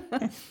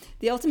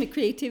 The ultimate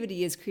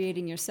creativity is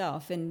creating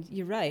yourself. And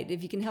you're right.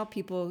 If you can help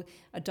people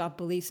adopt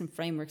beliefs and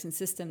frameworks and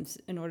systems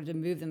in order to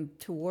move them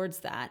towards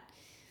that,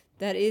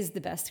 that is the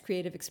best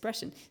creative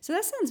expression. So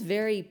that sounds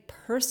very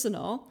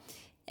personal.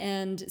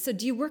 And so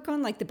do you work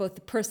on like both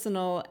the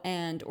personal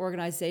and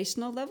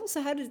organizational level?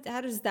 So how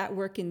does that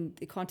work in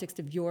the context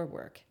of your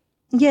work?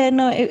 Yeah,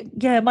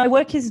 no, my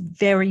work is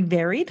very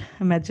varied.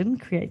 Imagine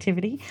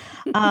creativity.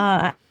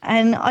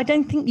 And I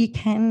don't think you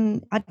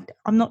can,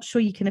 I'm not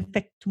sure you can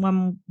affect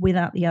one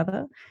without the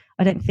other.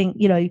 I don't think,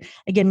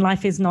 again,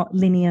 life is not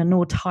linear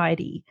nor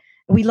tidy.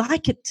 We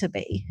like it to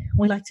be.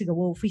 We like to go,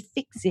 well, if we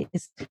fix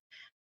this,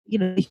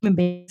 human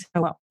beings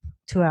go up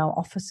to our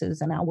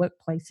offices and our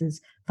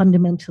workplaces,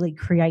 fundamentally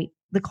create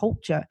the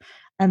culture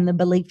and the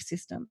belief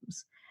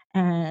systems,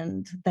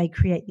 and they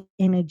create the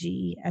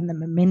energy and the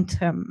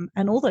momentum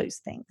and all those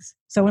things.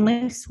 So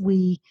unless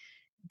we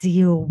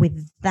deal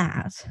with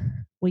that,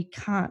 we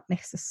can't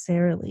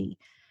necessarily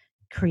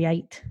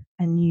create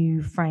a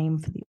new frame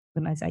for the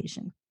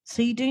organization.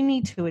 So you do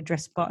need to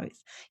address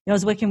both. I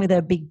was working with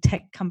a big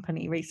tech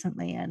company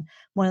recently, and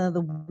one of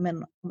the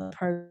women on the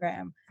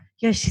program,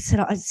 she said,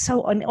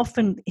 and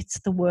often it's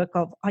the work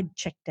of, I'd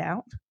checked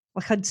out.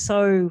 Like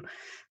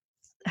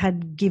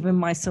had given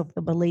myself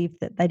the belief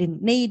that they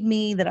didn't need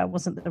me, that I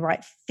wasn't the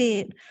right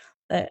fit,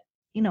 that,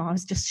 I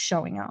was just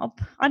showing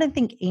up. I don't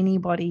think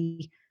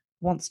anybody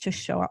wants to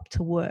show up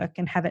to work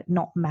and have it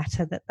not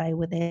matter that they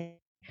were there.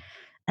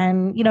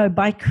 And,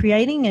 by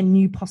creating a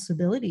new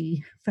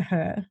possibility for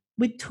her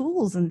with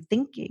tools and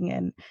thinking,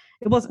 and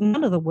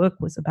none of the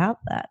work was about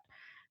that,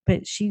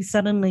 but she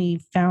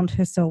suddenly found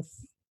herself,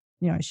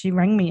 she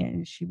rang me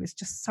and she was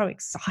just so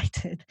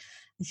excited.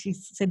 And she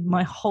said,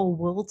 my whole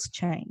world's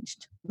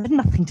changed. It had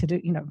nothing to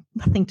do,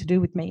 nothing to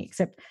do with me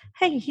except,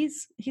 hey,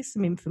 here's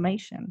some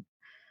information.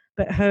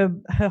 But her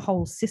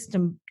whole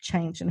system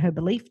changed, and her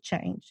belief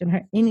changed, and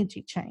her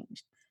energy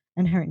changed,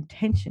 and her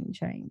intention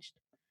changed.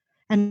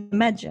 And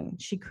imagine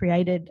she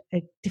created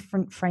a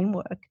different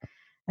framework,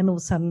 and all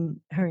of a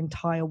sudden her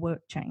entire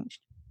work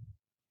changed.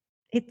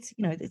 It's,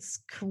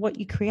 it's what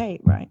you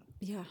create, right?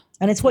 Yeah.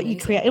 And it's what amazing.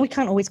 You create. And we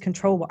can't always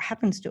control what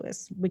happens to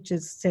us, which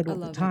is said all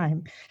the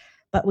time.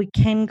 But we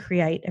can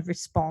create a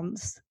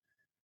response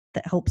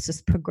that helps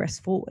us progress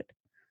forward.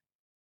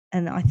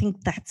 And I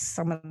think that's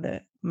some of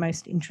the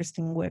most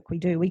interesting work we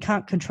do. We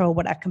can't control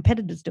what our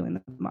competitors do in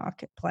the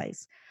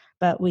marketplace,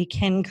 but we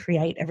can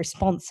create a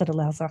response that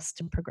allows us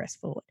to progress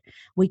forward.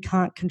 We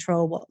can't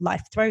control what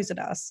life throws at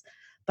us,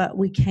 but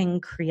we can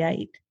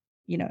create,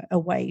 a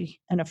way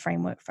and a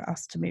framework for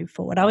us to move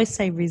forward. I always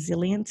say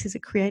resilience is a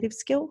creative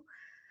skill,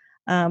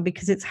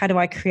 because it's, how do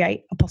I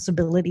create a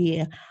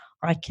possibility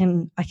I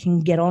can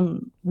get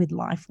on with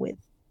life with.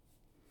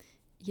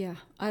 Yeah,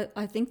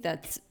 I think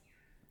that's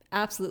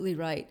absolutely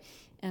right.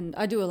 And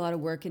I do a lot of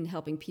work in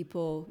helping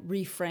people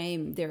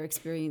reframe their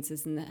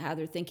experiences and how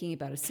they're thinking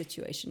about a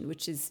situation,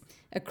 which is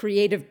a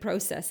creative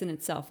process in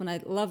itself. And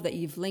I love that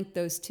you've linked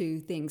those two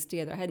things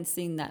together. I hadn't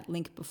seen that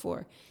link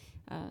before.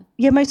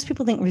 Most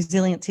people think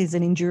resilience is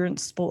an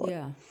endurance sport.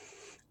 Yeah.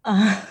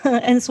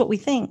 And it's what we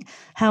think.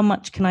 How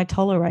much can I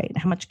tolerate?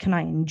 How much can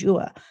I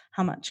endure?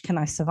 How much can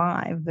I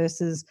survive?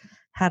 Versus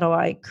how do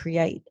I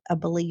create a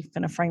belief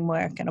and a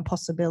framework and a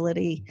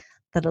possibility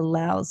that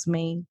allows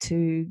me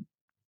to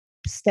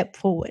step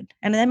forward?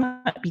 And they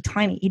might be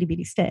tiny, itty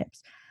bitty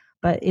steps,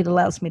 but it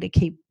allows me to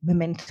keep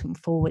momentum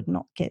forward,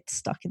 not get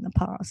stuck in the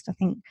past. I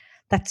think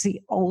that's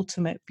the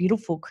ultimate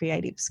beautiful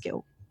creative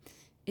skill.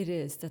 It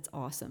is. That's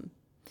awesome.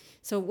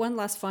 So one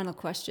last final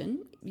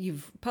question.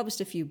 You've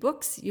published a few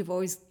books. You've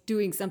always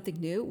doing something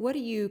new. What are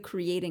you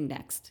creating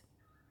next?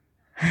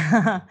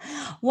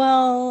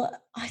 Well,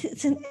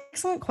 it's an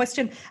excellent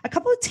question. A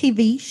couple of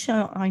TV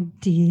show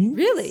ideas.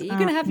 Really? You're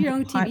going to have in your the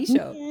own TV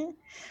show? Yeah.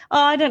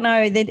 Oh, I don't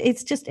know. That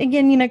it's just,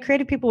 again,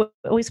 creative people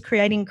are always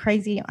creating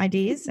crazy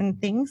ideas and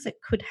things that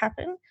could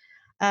happen.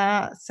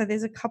 So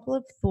there's a couple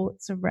of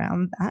thoughts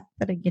around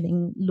that are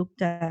getting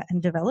looked at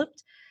and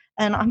developed.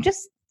 And I'm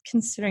just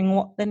considering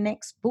what the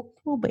next book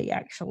will be,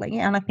 actually.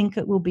 And I think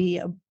it will be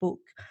a book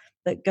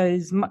that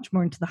goes much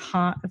more into the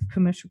heart of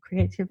commercial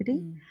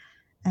creativity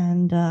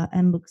and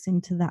looks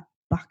into that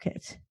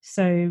bucket.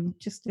 So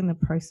just in the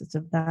process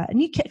of that.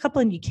 And a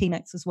couple of new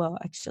keynotes as well,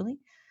 actually.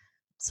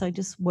 So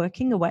just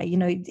working away,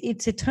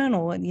 it's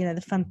eternal. And,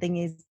 the fun thing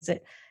is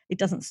that it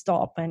doesn't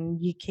stop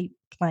and you keep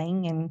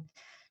playing, and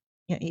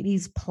it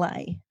is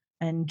play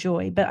and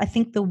joy. But I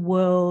think the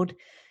world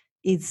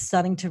is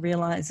starting to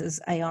realize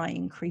as AI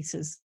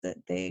increases that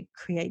their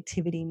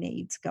creativity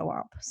needs go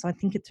up. So I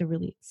think it's a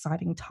really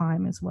exciting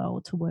time as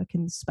well to work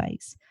in the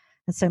space.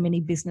 And so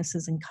many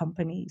businesses and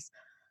companies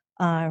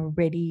are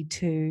ready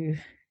to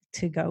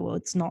go, well,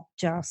 it's not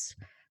just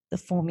the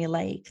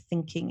formulaic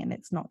thinking, and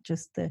it's not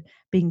just the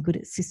being good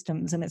at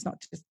systems, and it's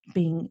not just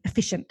being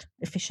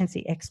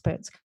efficiency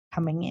experts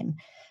coming in.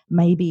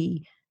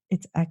 Maybe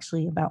it's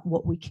actually about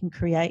what we can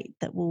create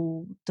that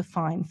will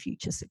define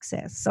future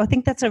success. So I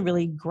think that's a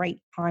really great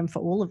time for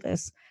all of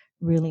us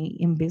really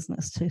in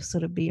business to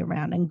sort of be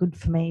around, and good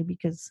for me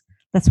because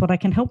that's what I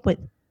can help with.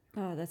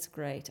 Oh, that's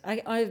great.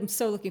 I'm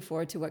so looking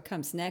forward to what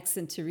comes next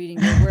and to reading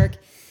your work.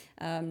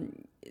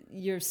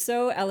 You're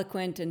so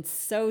eloquent and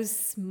so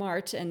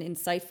smart and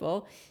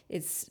insightful.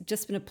 It's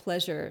just been a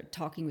pleasure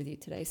talking with you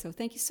today. So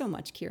thank you so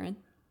much, Kieran.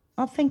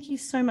 Oh, thank you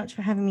so much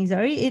for having me,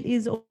 Zoe. It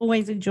is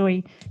always a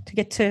joy to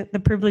get to the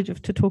privilege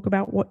of to talk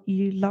about what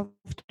you love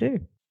to do.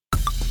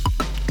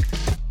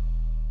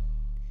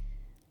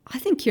 I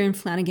think Kieran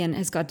Flanagan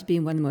has got to be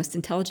one of the most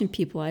intelligent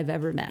people I've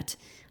ever met.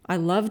 I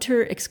loved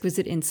her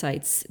exquisite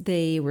insights.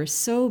 They were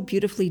so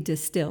beautifully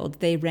distilled.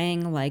 They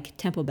rang like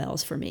temple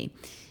bells for me.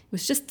 It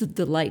was just a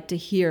delight to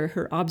hear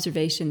her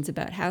observations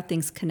about how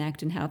things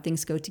connect and how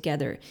things go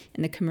together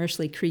in the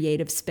commercially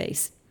creative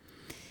space.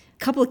 A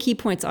couple of key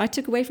points I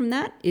took away from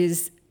that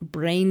is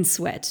brain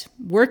sweat.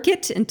 Work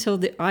it until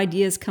the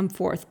ideas come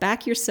forth.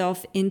 Back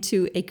yourself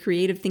into a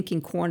creative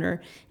thinking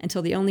corner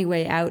until the only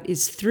way out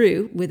is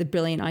through with a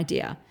brilliant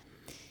idea.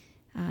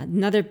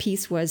 Another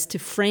piece was to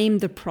frame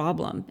the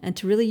problem and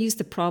to really use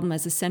the problem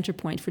as a center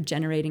point for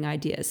generating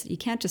ideas. You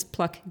can't just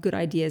pluck good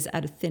ideas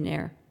out of thin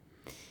air.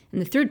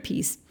 And the third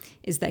piece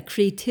is that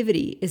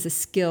creativity is a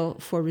skill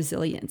for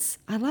resilience.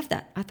 I love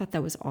that. I thought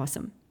that was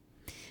awesome.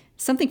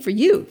 Something for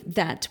you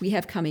that we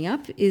have coming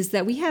up is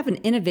that we have an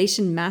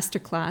innovation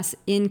masterclass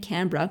in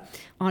Canberra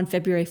on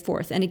February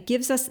 4th, and it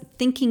gives us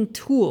thinking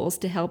tools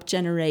to help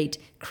generate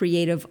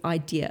creative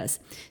ideas.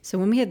 So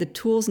when we have the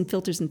tools and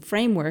filters and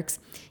frameworks,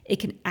 it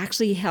can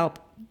actually help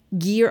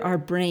gear our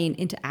brain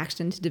into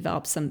action to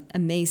develop some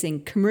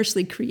amazing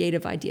commercially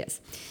creative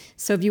ideas.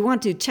 So if you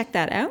want to check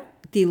that out,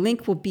 the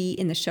link will be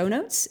in the show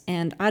notes,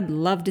 and I'd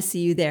love to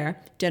see you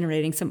there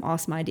generating some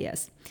awesome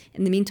ideas.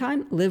 In the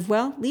meantime, live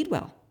well, lead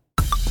well.